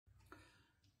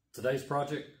Today's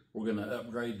project, we're going to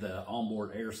upgrade the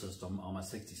onboard air system on my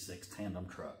 66 tandem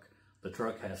truck. The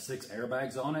truck has 6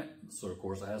 airbags on it, so of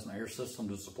course it has an air system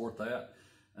to support that.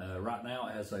 Right now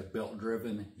it has a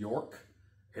belt-driven York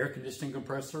air conditioning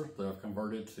compressor that I've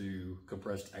converted to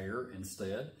compressed air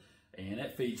instead, and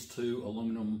it feeds 2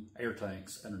 aluminum air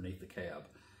tanks underneath the cab.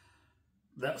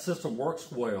 That system works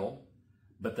well,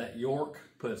 but that York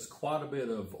puts quite a bit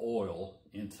of oil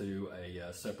into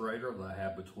a separator that I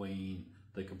have between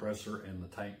the compressor and the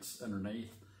tanks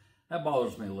underneath. That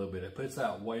bothers me a little bit. It puts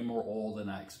out way more oil than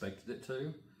I expected it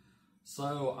to.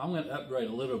 So I'm going to upgrade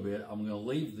a little bit. I'm going to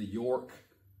leave the York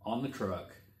on the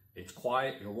truck. It's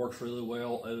quiet, it works really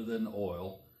well other than the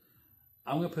oil.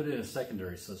 I'm going to put in a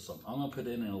secondary system. I'm going to put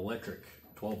in an electric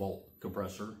 12-volt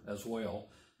compressor as well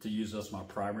to use as my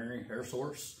primary air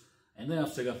source. And then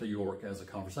I've still got the York as a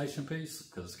conversation piece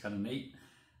because it's kind of neat.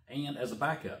 And as a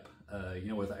backup,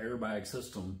 with the airbag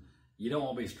system, you don't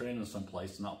want to be stranded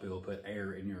someplace and not be able to put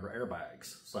air in your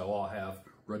airbags. So I'll have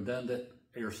redundant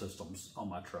air systems on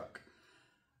my truck.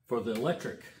 For the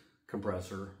electric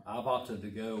compressor, I've opted to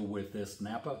go with this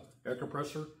NAPA air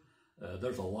compressor.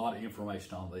 There's a lot of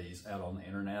information on these out on the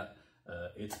internet.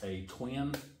 It's a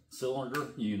twin cylinder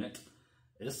unit.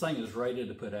 This thing is rated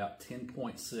to put out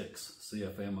 10.6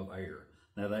 CFM of air.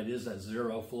 Now that is at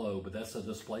zero flow, but that's the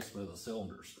displacement of the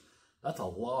cylinders. That's a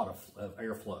lot of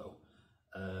airflow.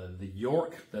 The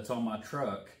York that's on my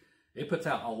truck, it puts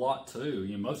out a lot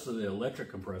too. Most of the electric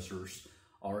compressors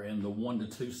are in the 1 to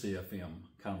 2 CFM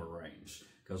kind of a range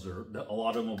because a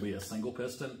lot of them will be a single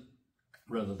piston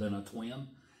rather than a twin.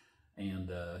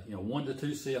 And 1 to 2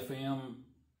 CFM,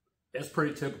 that's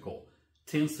pretty typical.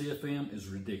 10 CFM is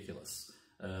ridiculous.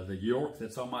 The York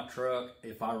that's on my truck,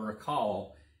 if I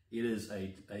recall, it is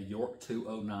a York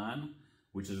 209,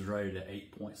 which is rated at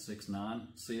 8.69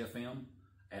 CFM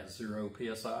at 0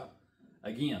 PSI.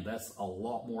 Again, that's a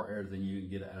lot more air than you can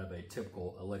get out of a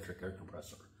typical electric air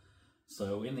compressor.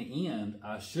 So in the end,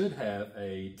 I should have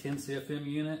a 10 CFM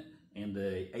unit and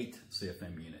a 8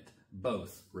 CFM unit,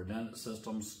 both redundant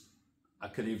systems. I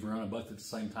could even run them both at the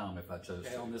same time if I chose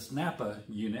to. On this NAPA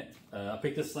unit, I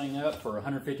picked this thing up for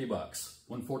 150 bucks,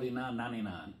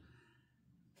 $149.99.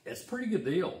 It's a pretty good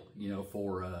deal,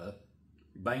 for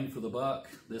bang for the buck.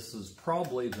 This is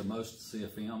probably the most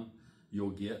CFM you'll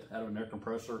get out of an air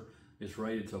compressor. It's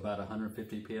rated to about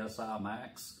 150 PSI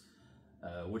max,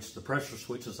 which the pressure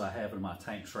switches I have in my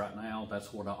tanks right now,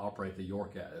 that's what I operate the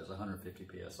York at, is 150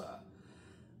 PSI.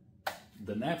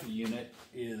 The NAPA unit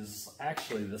is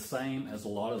actually the same as a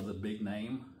lot of the big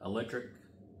name electric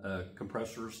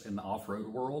compressors in the off-road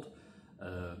world.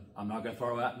 I'm not going to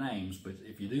throw out names, but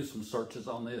if you do some searches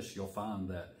on this, you'll find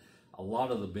that a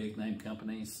lot of the big name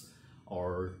companies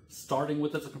are starting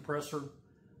with this compressor.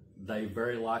 They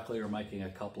very likely are making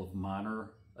a couple of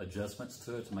minor adjustments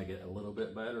to it to make it a little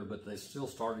bit better, but they're still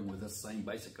starting with the same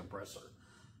basic compressor.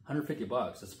 150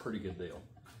 bucks, it's a pretty good deal.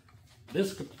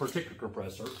 This particular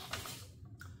compressor,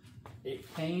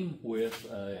 it came with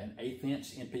an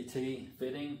 1/8" NPT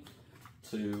fitting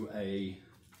to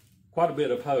quite a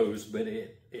bit of hose, but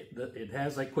it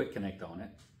has a quick connect on it,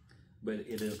 but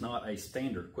it is not a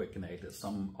standard quick connect. It's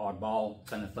some oddball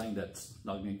kind of thing that's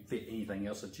not going to fit anything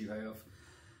else that you have.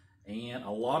 And a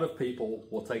lot of people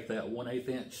will take that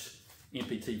 1/8"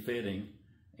 NPT fitting,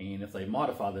 and if they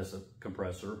modify this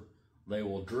compressor, they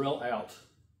will drill out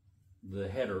the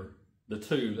header, the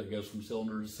tube that goes from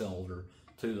cylinder to cylinder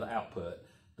to the output.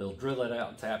 They'll drill it out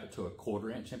and tap it to a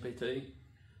 1/4" NPT,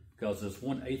 because this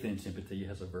 1/8" NPT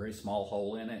has a very small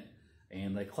hole in it,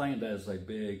 and they claim that is a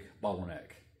big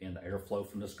bottleneck in the airflow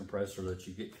from this compressor, that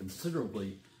you get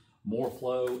considerably more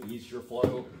flow, easier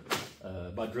flow,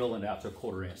 by drilling it out to a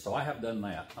 1/4". So I have done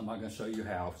that. I'm not going to show you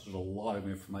how, because there's a lot of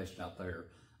information out there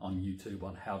on YouTube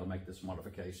on how to make this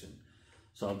modification.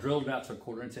 So I've drilled it out to a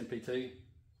 1/4" NPT,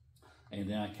 and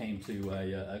then I came to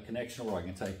a connection where I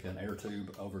can take an air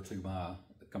tube over to my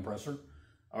compressor,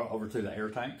 or over to the air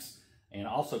tanks, and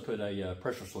I also put a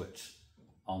pressure switch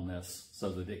on this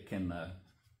so that it can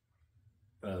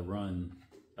run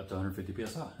up to 150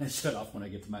 PSI and shut off when I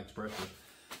get to max pressure.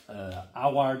 I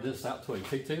wired this out to a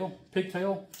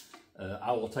pigtail.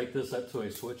 I will take this up to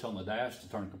a switch on the dash to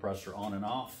turn the compressor on and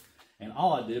off. And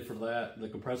all I did for that, the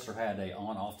compressor had a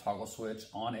on-off toggle switch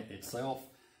on it itself.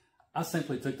 I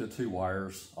simply took the 2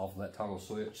 wires off of that toggle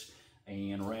switch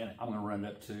and I'm going to run it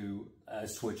up to a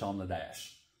switch on the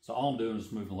dash. So all I'm doing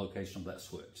is moving the location of that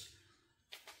switch.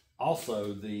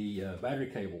 Also, the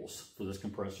battery cables for this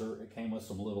compressor, it came with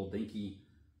some little dinky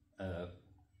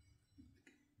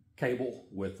cable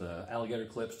with alligator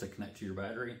clips to connect to your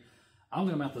battery. I'm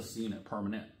going to mount this unit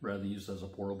permanent rather than use it as a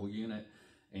portable unit.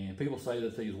 And people say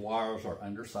that these wires are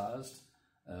undersized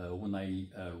when they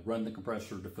run the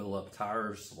compressor to fill up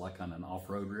tires, like on an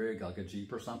off-road rig, like a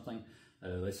Jeep or something.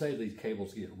 They say these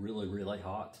cables get really, really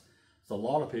hot. So a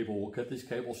lot of people will cut these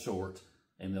cables short,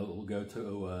 and they'll go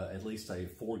to at least a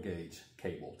 4-gauge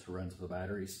cable to run to the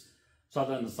batteries. So I've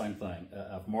done the same thing.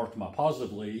 I've marked my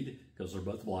positive lead because they're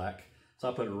both black. So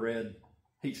I put a red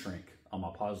heat shrink on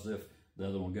my positive. The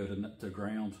other one go to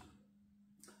ground.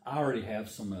 I already have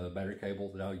some battery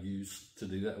cable that I'll use to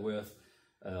do that with.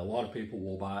 A lot of people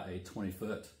will buy a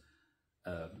 20-foot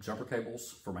jumper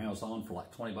cables from Amazon for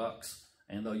like 20 bucks.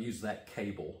 And they'll use that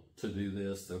cable to do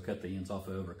this. They'll cut the ends off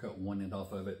of it or cut one end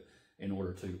off of it in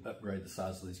order to upgrade the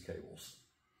size of these cables.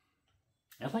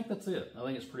 I think that's it. I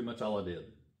think it's pretty much all I did.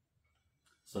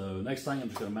 So next thing, I'm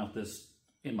just gonna mount this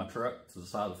in my truck to the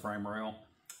side of the frame rail.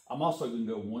 I'm also gonna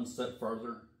go one step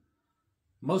further.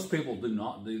 Most people do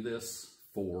not do this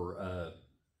for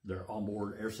their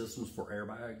onboard air systems for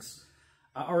airbags.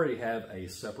 I already have a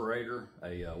separator,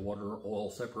 a water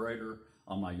oil separator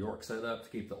on my York setup to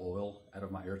keep the oil out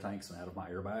of my air tanks and out of my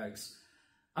airbags.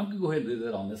 I'm gonna go ahead and do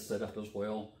that on this setup as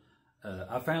well.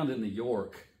 I found in the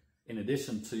York, in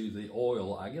addition to the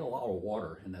oil, I get a lot of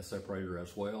water in that separator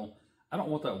as well. I don't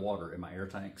want that water in my air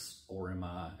tanks or in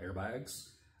my airbags.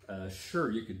 Sure,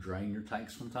 you could drain your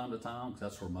tanks from time to time, because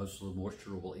that's where most of the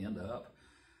moisture will end up.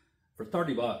 For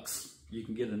 30 bucks, you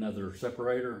can get another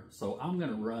separator. So I'm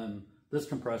gonna run this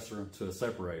compressor to a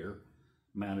separator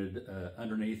mounted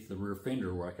underneath the rear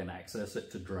fender where I can access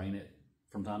it to drain it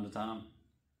from time to time.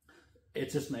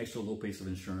 It's just an extra little piece of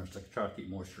insurance to try to keep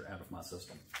moisture out of my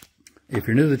system. If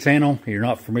you're new to the channel, you're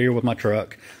not familiar with my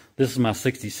truck, this is my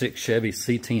 66 Chevy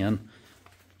C10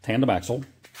 tandem axle.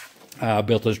 I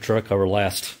built this truck over the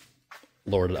last,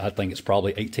 Lord, I think it's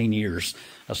probably 18 years.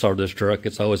 I started this truck.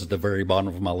 It's always at the very bottom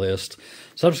of my list.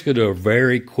 So I'm just going to do a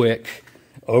very quick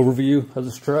overview of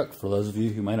this truck for those of you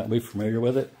who may not be familiar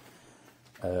with it.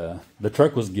 The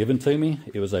truck was given to me.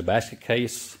 It was a basket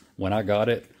case when I got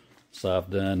it. So I've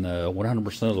done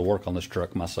 100% of the work on this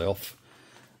truck myself.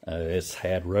 It's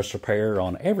had rust repair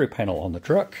on every panel on the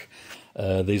truck.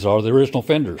 These are the original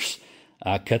fenders.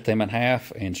 I cut them in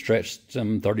half and stretched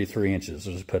them 33 inches.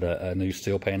 I just put a new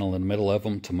steel panel in the middle of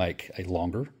them to make a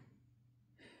longer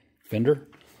fender.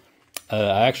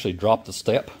 I actually dropped the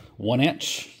step 1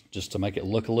 inch just to make it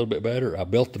look a little bit better. I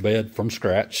built the bed from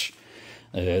scratch.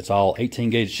 It's all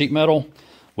 18-gauge sheet metal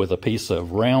with a piece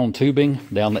of round tubing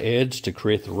down the edge to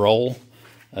create the roll.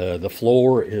 The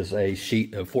floor is a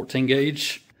sheet of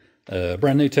 14-gauge,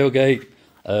 brand new tailgate.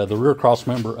 The rear cross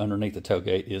member underneath the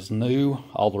tailgate is new.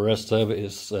 All the rest of it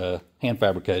is hand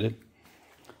fabricated.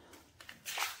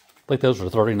 I think those are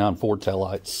 39 Ford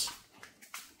taillights.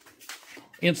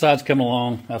 Inside's coming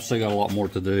along. I've still got a lot more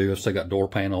to do. I've still got door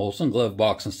panels and glove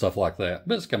box and stuff like that,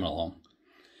 but it's coming along.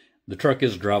 The truck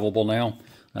is drivable now.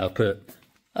 I've put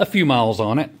a few miles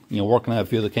on it, working out a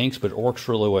few of the kinks, but it works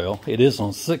really well. It is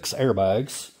on 6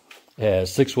 airbags. It has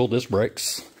 6-wheel disc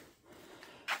brakes,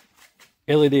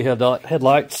 LED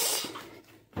headlights.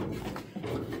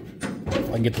 If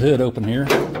I can get the hood open here.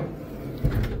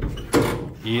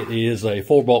 It is a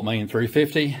 4-bolt main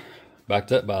 350,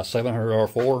 backed up by a 700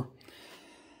 R4.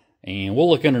 And we'll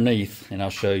look underneath and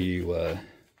I'll show you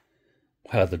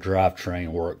how the drivetrain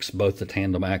works. Both the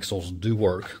tandem axles do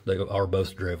work. They are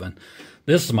both driven.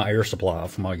 This is my air supply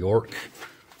from my York.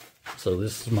 So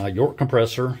this is my York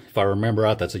compressor. If I remember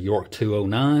right, that's a York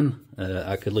 209.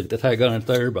 I could look at the tag on it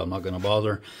there, but I'm not going to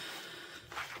bother.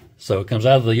 So it comes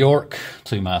out of the York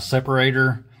to my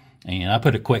separator. And I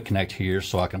put a quick connect here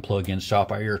so I can plug in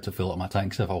shop air to fill up my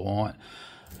tanks if I want.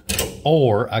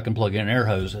 Or I can plug in an air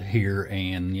hose here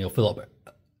and fill up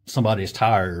somebody's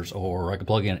tires, or I can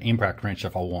plug in an impact wrench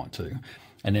if I want to.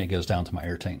 And then it goes down to my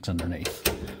air tanks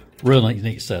underneath. Really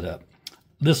neat setup.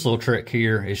 This little trick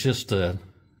here is just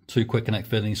 2 quick connect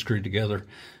fittings screwed together,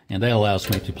 and that allows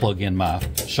me to plug in my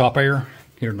shop air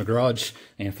here in the garage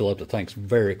and fill up the tanks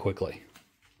very quickly.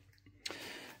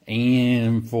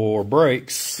 And for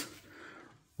brakes,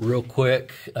 real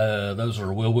quick, those are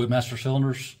Wilwood master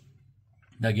cylinders.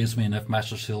 That gives me enough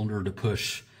master cylinder to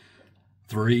push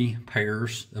 3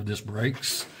 pairs of disc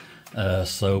brakes.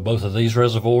 So both of these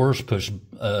reservoirs push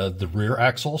the rear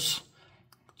axles.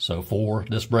 So 4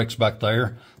 disc brakes back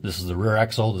there. This is the rear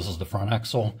axle, this is the front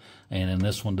axle, and then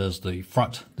this one does the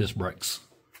front disc brakes.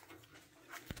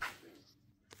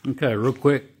 Okay, real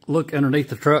quick look underneath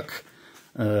the truck.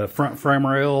 Front frame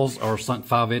rails are sunk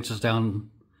 5 inches down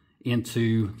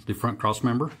into the front cross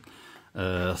member.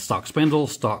 Stock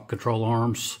spindles, stock control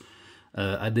arms.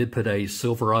 I did put a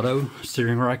Silverado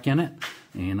steering rack in it,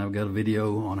 and I've got a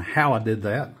video on how I did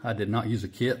that. I did not use a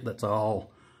kit. That's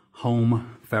all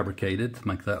home fabricated to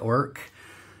make that work.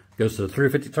 Goes to the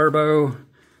 350 turbo.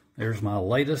 There's my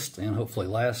latest and hopefully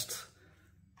last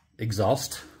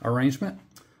exhaust arrangement.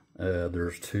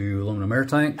 There's 2 aluminum air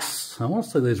tanks. I want to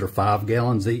say these are 5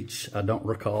 gallons each. I don't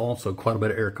recall, so quite a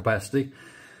bit of air capacity.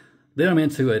 Then I'm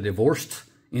into a divorced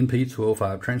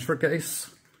NP205 transfer case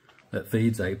that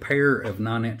feeds a pair of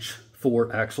 9-inch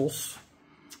Ford axles.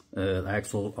 The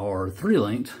axles are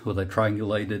 3-linked with a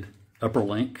triangulated upper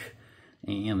link,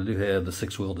 and I do have the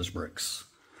 6-wheel disc brakes.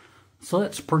 So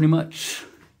that's pretty much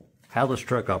how this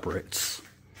truck operates.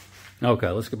 Okay,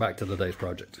 let's get back to today's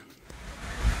project.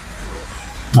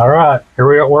 All right, here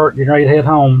we are at work, getting ready to head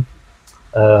home.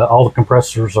 All the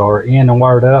compressors are in and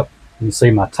wired up. You can see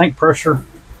my tank pressure,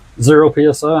 0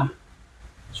 PSI.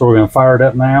 So we're going to fire it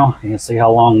up now and see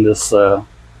how long this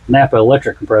NAPA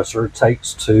electric compressor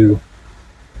takes to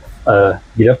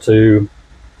get up to.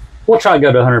 We'll try to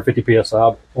go to 150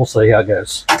 PSI. We'll see how it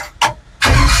goes.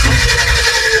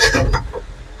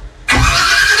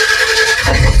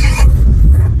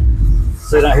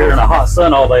 Sitting out here in the hot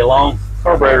sun all day long.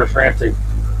 Carburetors are empty.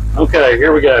 Okay,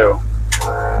 here we go.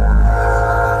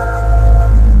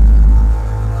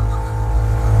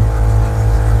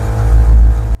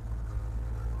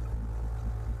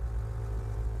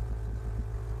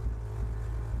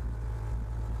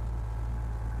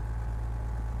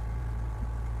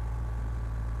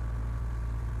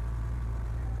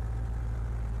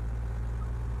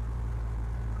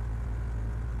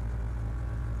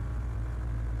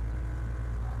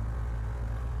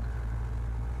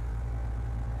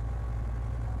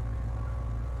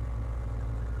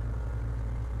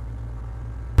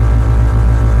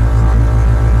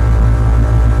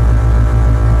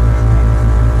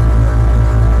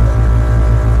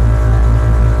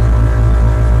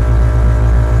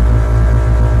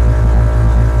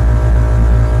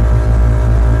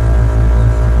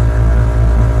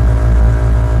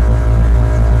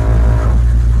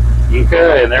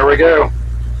 Okay, and there we go.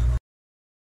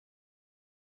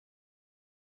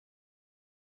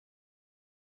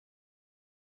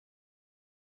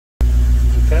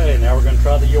 Okay, now we're going to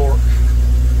try the York.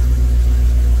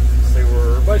 See,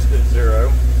 we're basically at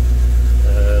 0.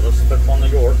 Let's flip on the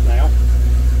York now.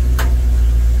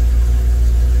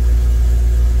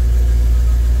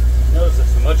 Notice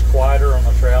it's much quieter. I'm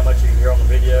not sure how much you can hear on the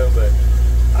video, but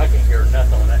I can hear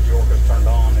nothing when that York is turned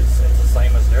on. It's the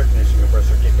same as an air conditioning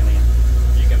compressor kicking in.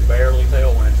 You can barely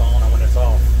tell when it's on and when it's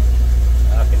off.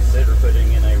 I consider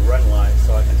putting in a run light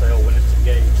so I can tell when it's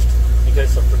engaged, in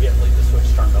case I forget to leave the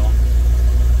switch turned on.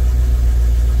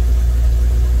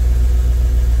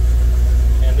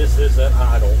 And this is at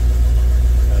idle.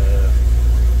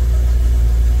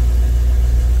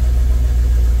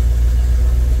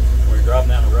 When you're driving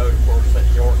down the road, of course, that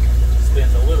York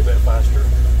spins a little bit faster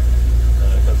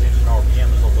because the engine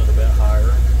RPM is a little bit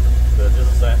higher, but this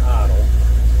is at idle.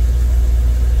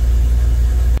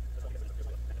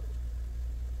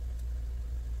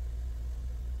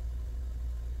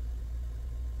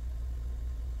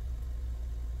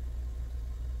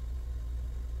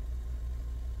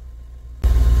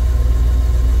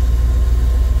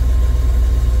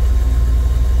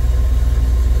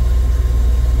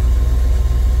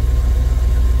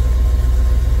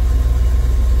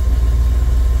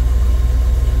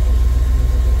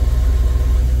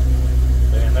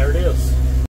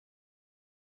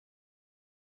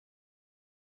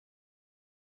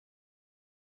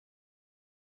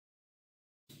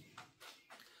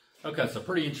 Okay, so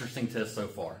pretty interesting test so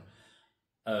far.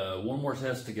 One more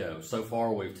test to go. So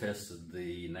far we've tested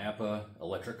the NAPA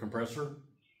electric compressor.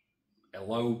 At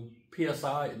low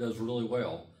PSI it does really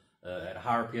well. At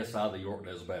higher PSI the York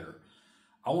does better.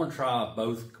 I want to try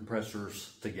both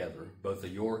compressors together, both the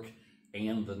York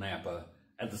and the NAPA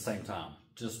at the same time,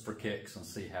 just for kicks and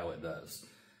see how it does.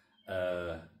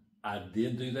 I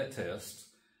did do that test.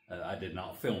 I did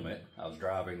not film it. I was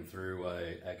driving through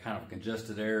a kind of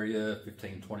congested area,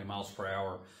 15, 20 miles per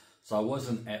hour. So I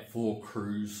wasn't at full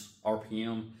cruise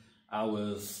RPM. I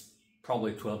was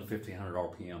probably 12 to 1500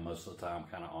 RPM most of the time,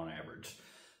 kind of on average.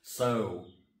 So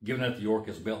given that the York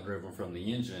is belt driven from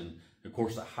the engine, of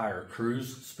course at higher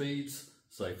cruise speeds,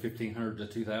 say 1500 to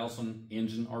 2000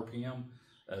 engine RPM,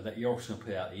 that York's gonna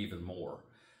put out even more.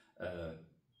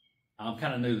 I'm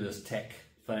kind of new to this tech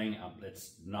thing.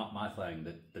 It's not my thing,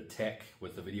 the tech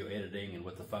with the video editing and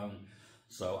with the phone.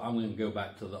 So I'm going to go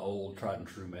back to the old tried and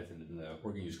true method, and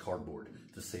we're going to use cardboard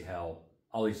to see how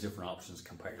all these different options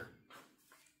compare.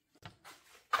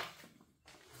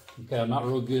 Okay, I'm not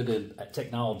real good at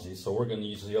technology, so we're going to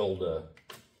use the old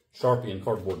Sharpie and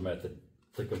cardboard method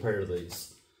to compare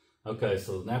these. Okay,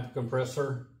 so the NAPA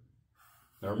compressor,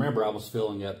 Now remember, I was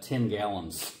filling up 10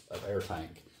 gallons of air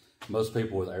tank. Most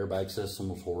people with airbag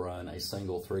systems will run a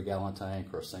single 3-gallon tank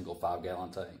or a single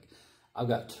 5-gallon tank. I've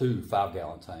got 2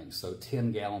 5-gallon tanks, so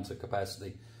 10 gallons of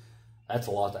capacity. That's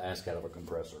a lot to ask out of a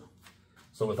compressor.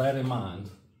 So with that in mind,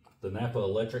 the NAPA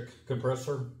electric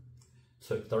compressor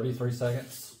took 33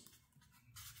 seconds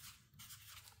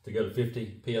to go to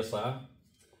 50 PSI.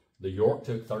 The York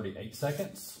took 38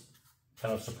 seconds.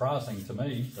 Kind of surprising to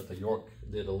me that the York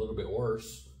did a little bit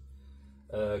worse.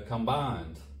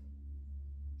 Combined,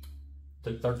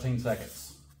 took 13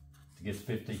 seconds to get to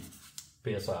 50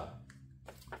 PSI.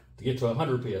 To get to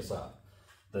 100 PSI,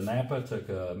 the NAPA took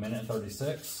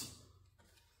 1:36.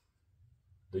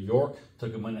 The York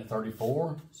took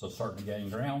 1:34, so starting to gain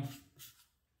ground.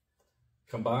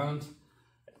 Combined,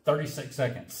 36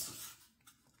 seconds.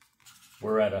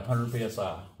 We're at 100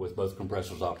 PSI with both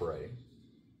compressors operating.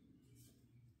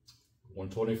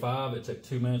 125, it took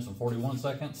 2 minutes and 41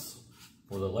 seconds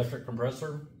for the electric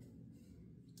compressor.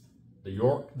 The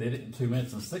York did it in 2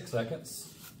 minutes and 6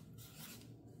 seconds.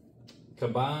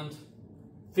 Combined,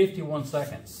 51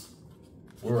 seconds.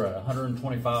 We're at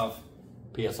 125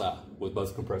 PSI with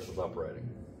both compressors operating.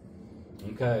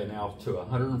 Okay, now to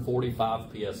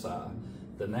 145 PSI.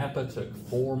 The NAPA took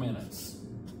 4 minutes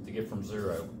to get from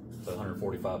 0 to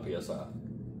 145 PSI.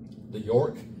 The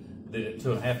York did it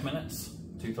 2.5 minutes,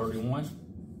 231.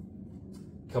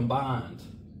 Combined,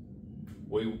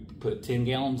 we put 10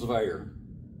 gallons of air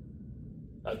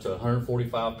up to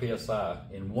 145 PSI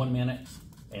in 1 minute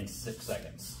and 6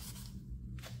 seconds.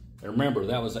 And remember,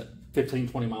 that was at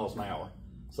 15-20 miles an hour.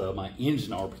 So my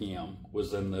engine RPM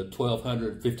was in the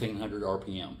 1200, 1500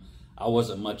 RPM. I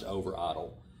wasn't much over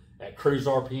idle. At cruise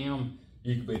RPM,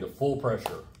 you could be to full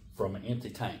pressure from empty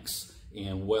tanks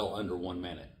in well under 1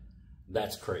 minute.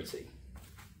 That's crazy.